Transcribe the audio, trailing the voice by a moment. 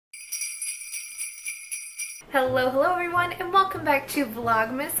Hello everyone, and welcome back to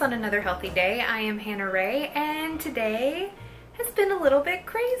Vlogmas on another healthy day. I am Hannah Ray, and today has been a little bit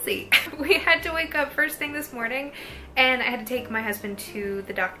crazy. We had to wake up first thing this morning, and I had to take my husband to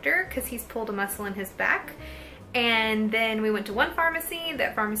the doctor because he's pulled a muscle in his back. And then we went to one pharmacy.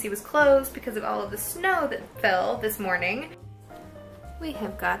 That pharmacy was closed because of all of the snow that fell this morning. We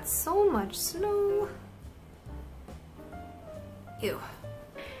have got so much snow. Ew.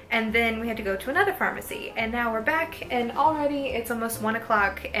 And then we had to go to another pharmacy, and now we're back, and already it's almost 1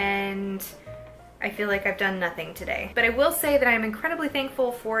 o'clock, and I feel like I've done nothing today. But I will say that I'm incredibly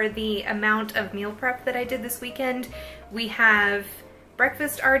thankful for the amount of meal prep that I did this weekend. We have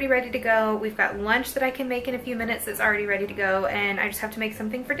breakfast already ready to go, we've got lunch that I can make in a few minutes that's already ready to go, and I just have to make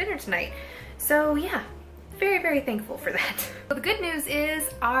something for dinner tonight. So yeah, very thankful for that. Well, the good news is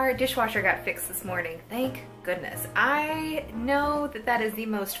our dishwasher got fixed this morning. Thank goodness. I know that that is the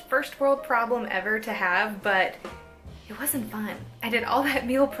most first world problem ever to have, but it wasn't fun. I did all that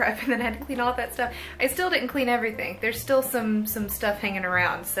meal prep and then I had to clean all that stuff. I still didn't clean everything. There's still some stuff hanging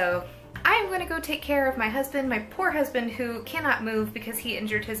around, so I'm gonna go take care of my husband, my poor husband, who cannot move because he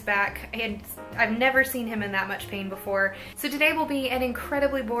injured his back. I've never seen him in that much pain before. So today will be an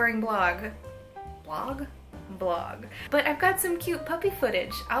incredibly boring vlog. But I've got some cute puppy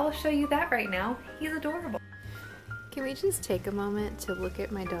footage. I'll show you that right now. He's adorable. Can we just take a moment to look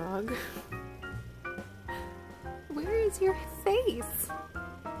at my dog? Where is your face?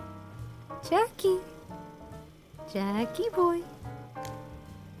 Jackie. Jackie boy.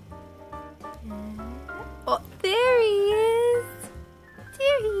 Oh, there he is.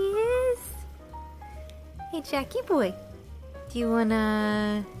 There he is. Hey, Jackie boy. Do you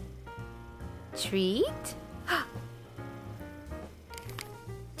wanna treat?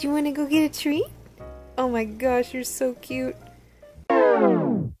 Do you want to go get a treat? Oh my gosh, you're so cute.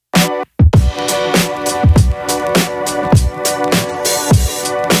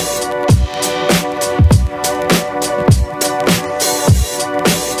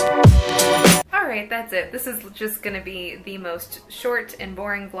 Alright, that's it. This is just gonna be the most short and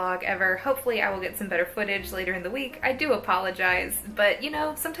boring vlog ever. Hopefully I will get some better footage later in the week. I do apologize, but you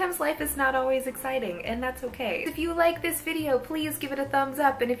know, sometimes life is not always exciting, and that's okay. If you like this video, please give it a thumbs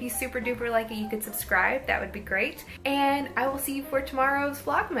up, and if you super duper like it, you could subscribe. That would be great. And I will see you for tomorrow's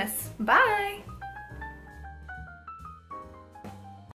Vlogmas. Bye!